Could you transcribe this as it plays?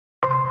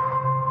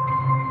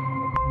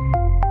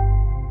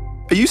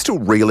Are you still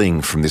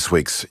reeling from this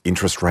week's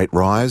interest rate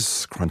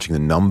rise, crunching the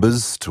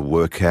numbers to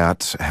work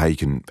out how you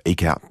can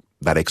eke out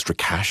that extra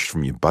cash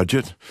from your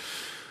budget?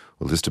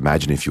 Well, just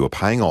imagine if you were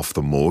paying off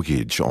the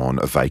mortgage on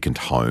a vacant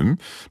home,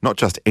 not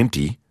just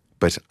empty,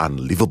 but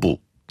unlivable.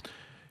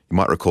 You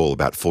might recall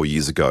about 4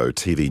 years ago,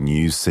 TV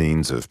news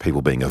scenes of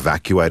people being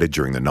evacuated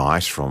during the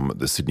night from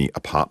the Sydney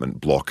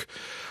apartment block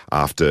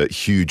after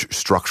huge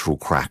structural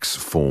cracks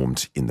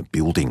formed in the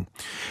building.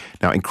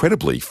 Now,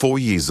 incredibly, 4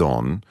 years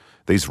on,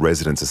 these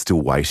residents are still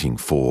waiting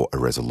for a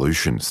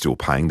resolution, still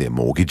paying their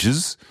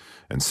mortgages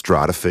and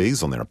strata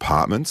fees on their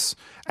apartments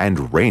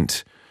and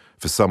rent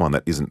for someone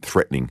that isn't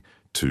threatening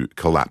to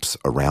collapse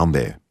around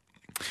there.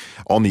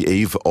 On the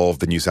eve of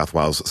the New South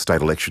Wales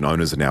state election,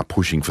 owners are now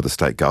pushing for the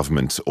state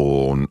government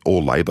or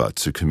Labor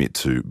to commit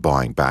to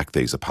buying back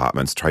these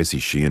apartments. Tracy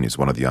Sheehan is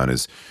one of the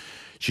owners.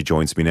 She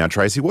joins me now.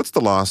 Tracy, what's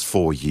the last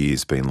 4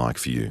 years been like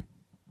for you?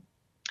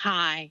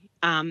 Hi,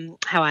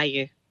 how are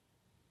you?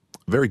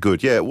 Very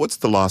good. Yeah, what's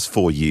the last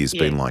 4 years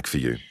been like for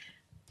you?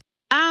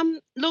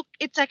 Look,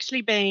 it's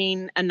actually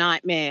been a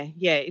nightmare.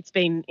 Yeah, it's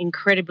been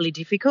incredibly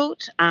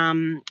difficult.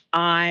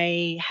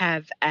 I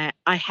had a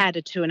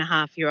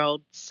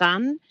 2.5-year-old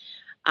son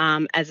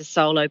as a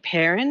solo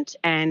parent,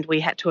 and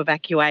we had to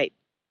evacuate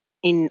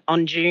in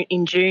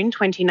June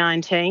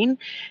 2019.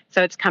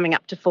 So it's coming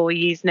up to 4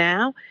 years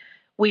now.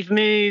 We've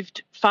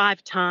moved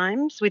 5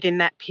 times within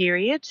that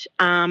period,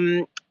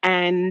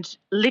 and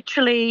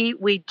literally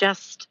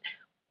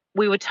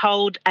we were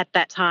told at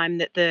that time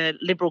that the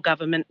Liberal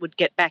government would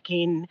get back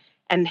in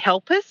and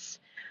help us.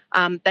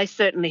 They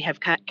certainly have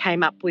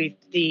came up with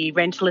the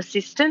rental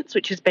assistance,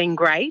 which has been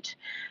great,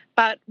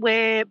 but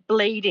we're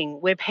bleeding,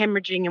 we're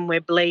hemorrhaging and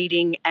we're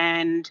bleeding,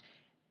 and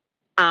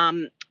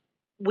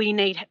we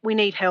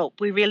need help.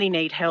 We really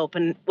need help,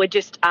 and we're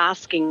just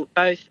asking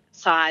both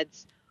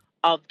sides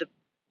of the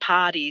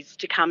parties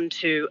to come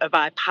to a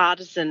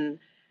bipartisan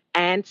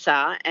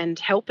answer and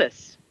help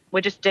us.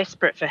 We're just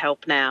desperate for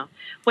help now.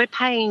 We're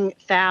paying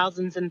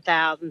thousands and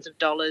thousands of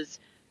dollars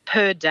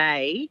per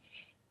day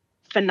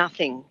for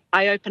nothing.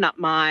 I open up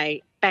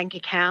my bank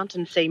account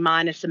and see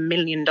minus $1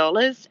 million,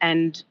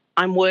 and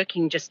I'm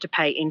working just to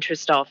pay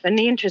interest off. And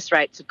the interest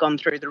rates have gone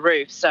through the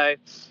roof. So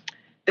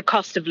the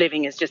cost of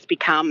living has just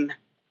become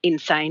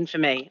insane for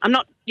me. I'm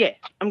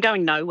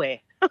going nowhere.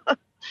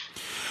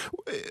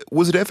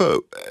 Was it ever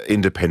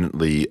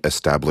independently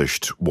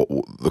established what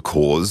the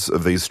cause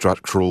of these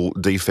structural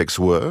defects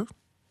were?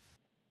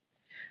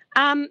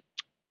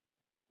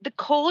 The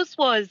cause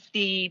was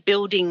the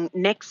building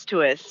next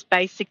to us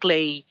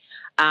basically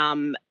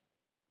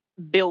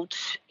built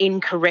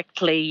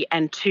incorrectly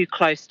and too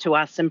close to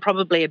us and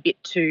probably a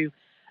bit too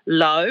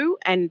low.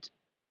 And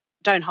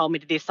don't hold me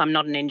to this, I'm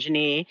not an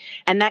engineer.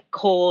 And that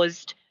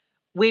caused,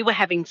 we were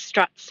having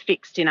struts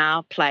fixed in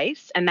our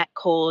place, and that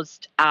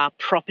caused our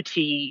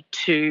property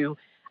to,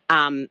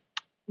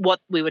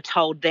 what we were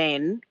told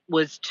then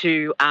was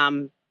to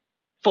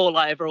fall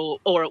over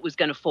or it was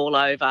going to fall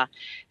over.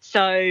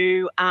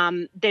 So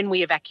then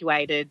we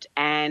evacuated,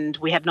 and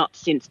we have not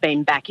since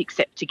been back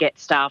except to get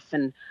stuff,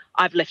 and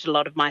I've left a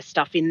lot of my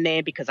stuff in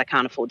there because I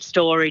can't afford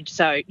storage.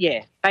 So,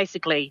 yeah,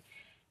 basically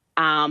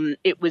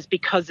it was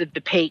because of the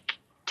Peak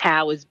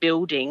Towers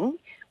building,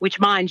 which,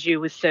 mind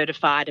you, was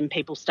certified and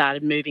people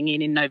started moving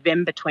in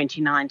November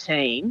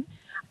 2019.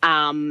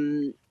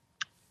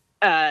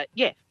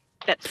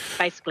 That's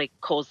basically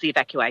caused the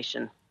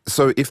evacuation.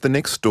 So if the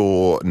next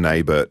door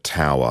neighbour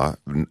tower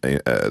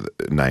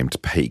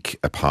named Peak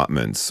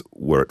Apartments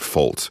were at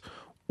fault,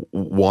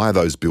 why are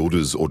those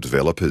builders or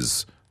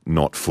developers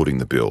not footing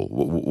the bill?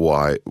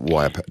 Why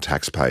are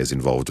taxpayers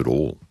involved at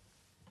all?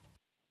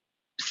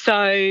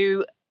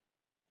 So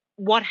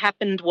what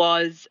happened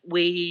was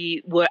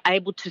we were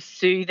able to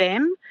sue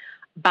them,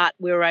 but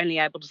we were only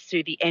able to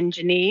sue the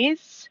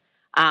engineers,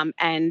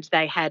 and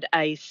they had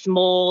a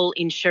small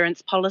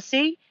insurance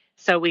policy.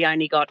 So we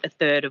only got a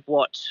third of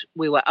what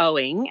we were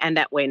owing, and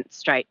that went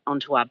straight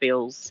onto our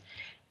bills.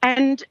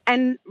 And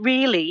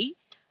really,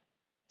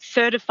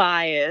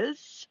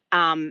 certifiers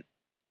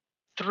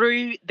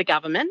through the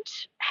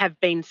government have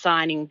been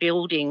signing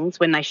buildings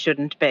when they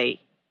shouldn't be.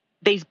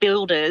 These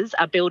builders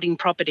are building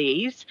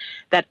properties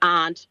that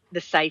aren't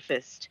the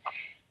safest.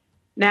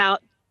 Now,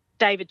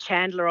 David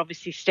Chandler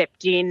obviously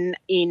stepped in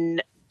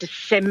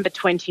December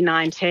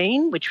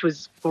 2019, which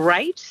was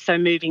great. So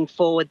moving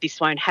forward, this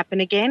won't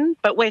happen again.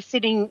 But we're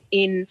sitting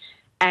in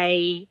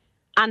a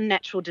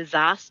unnatural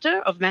disaster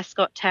of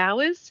Mascot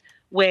Towers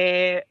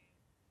where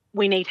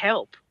we need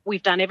help.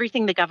 We've done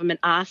everything the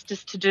government asked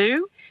us to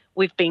do.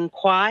 We've been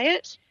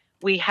quiet.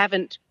 We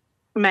haven't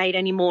made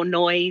any more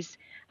noise.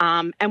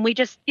 And we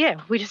just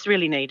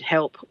really need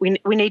help. We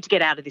need to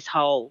get out of this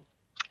hole.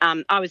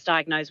 I was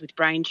diagnosed with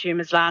brain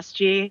tumours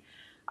last year.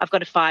 I've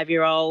got a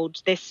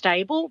 5-year-old. They're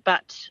stable,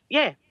 but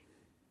yeah,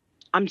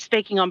 I'm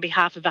speaking on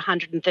behalf of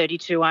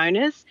 132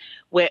 owners.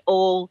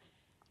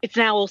 It's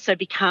now also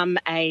become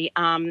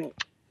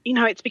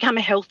it's become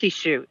a health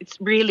issue. It's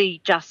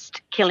really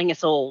just killing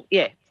us all.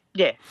 Yeah,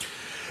 Yeah.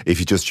 If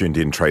you just tuned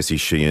in, Tracy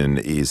Sheehan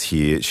is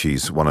here.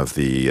 She's one of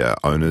the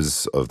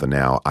owners of the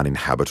now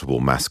uninhabitable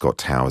Mascot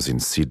Towers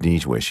in Sydney,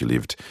 where she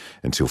lived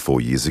until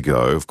 4 years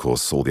ago. Of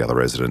course, all the other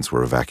residents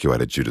were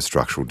evacuated due to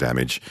structural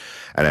damage.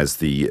 And as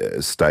the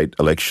state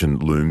election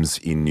looms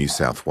in New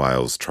South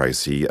Wales,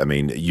 Tracy, I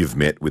mean, you've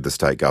met with the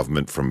state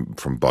government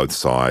from both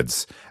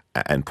sides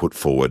and put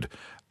forward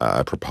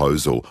a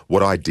proposal.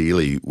 What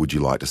ideally would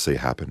you like to see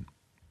happen?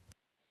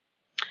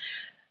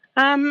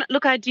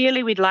 Look,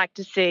 ideally we'd like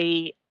to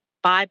see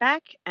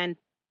buyback and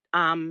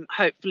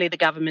hopefully the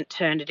government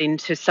turned it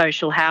into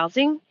social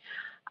housing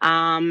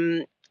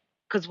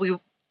because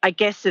I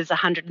guess as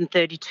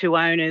 132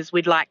 owners,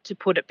 we'd like to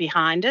put it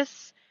behind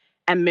us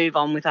and move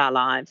on with our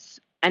lives.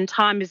 And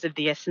time is of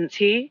the essence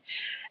here.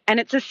 And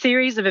it's a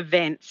series of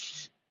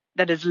events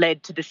that has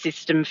led to the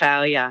system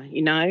failure,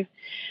 you know.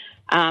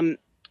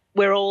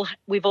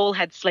 We've all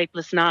had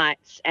sleepless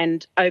nights,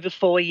 and over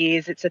 4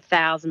 years it's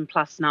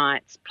 1,000+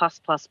 nights,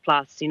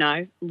 plus, you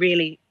know,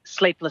 really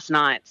sleepless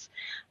nights.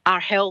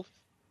 Our health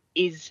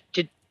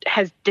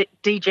has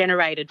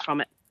degenerated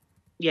from it.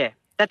 Yeah,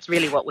 that's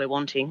really what we're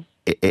wanting.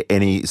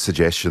 Any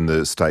suggestion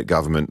the state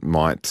government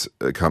might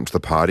come to the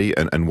party,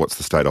 and what's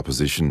the state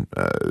opposition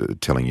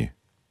telling you?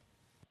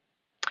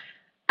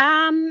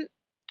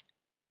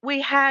 We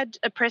had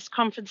a press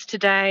conference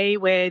today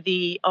where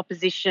the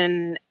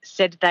opposition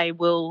said they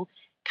will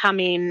come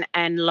in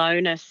and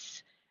loan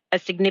us a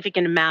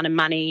significant amount of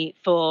money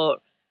for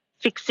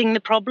fixing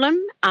the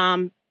problem.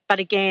 But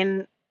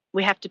again,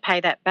 we have to pay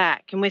that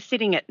back. And we're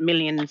sitting at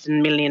millions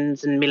and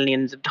millions and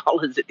millions of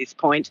dollars at this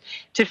point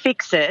to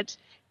fix it,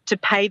 to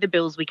pay the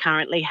bills we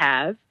currently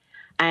have.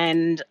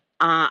 And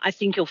I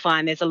think you'll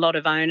find there's a lot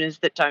of owners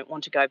that don't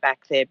want to go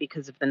back there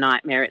because of the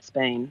nightmare it's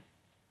been.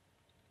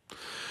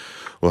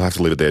 We'll have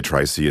to leave it there,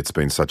 Tracy. It's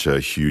been such a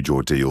huge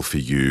ordeal for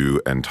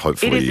you, and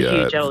hopefully it is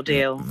a huge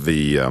ordeal.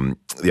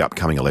 The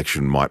upcoming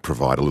election might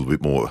provide a little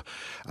bit more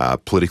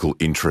political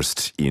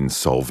interest in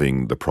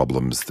solving the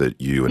problems that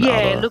you and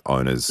other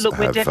owners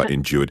have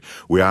endured.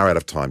 We are out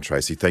of time,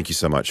 Tracy. Thank you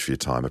so much for your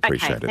time.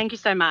 Appreciate it. Thank you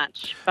so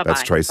much. Bye-bye.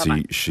 That's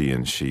Tracy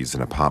Sheehan. She's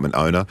an apartment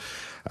owner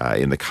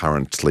in the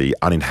currently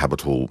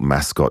uninhabitable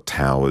Mascot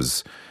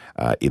Towers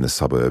in the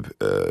suburb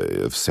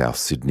of South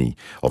Sydney.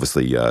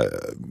 Obviously, an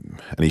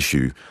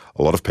issue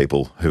a lot of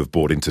people who have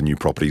bought into new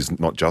properties,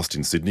 not just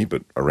in Sydney,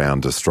 but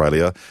around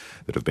Australia,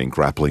 that have been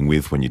grappling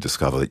with when you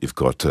discover that you've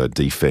got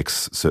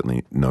defects,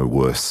 certainly no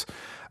worse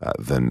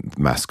than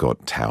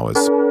Mascot Towers.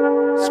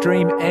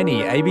 Stream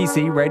any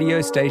ABC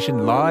radio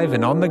station live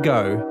and on the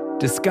go.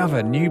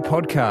 Discover new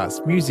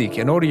podcasts, music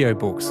and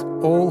audiobooks,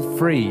 all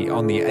free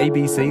on the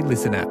ABC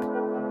Listen app.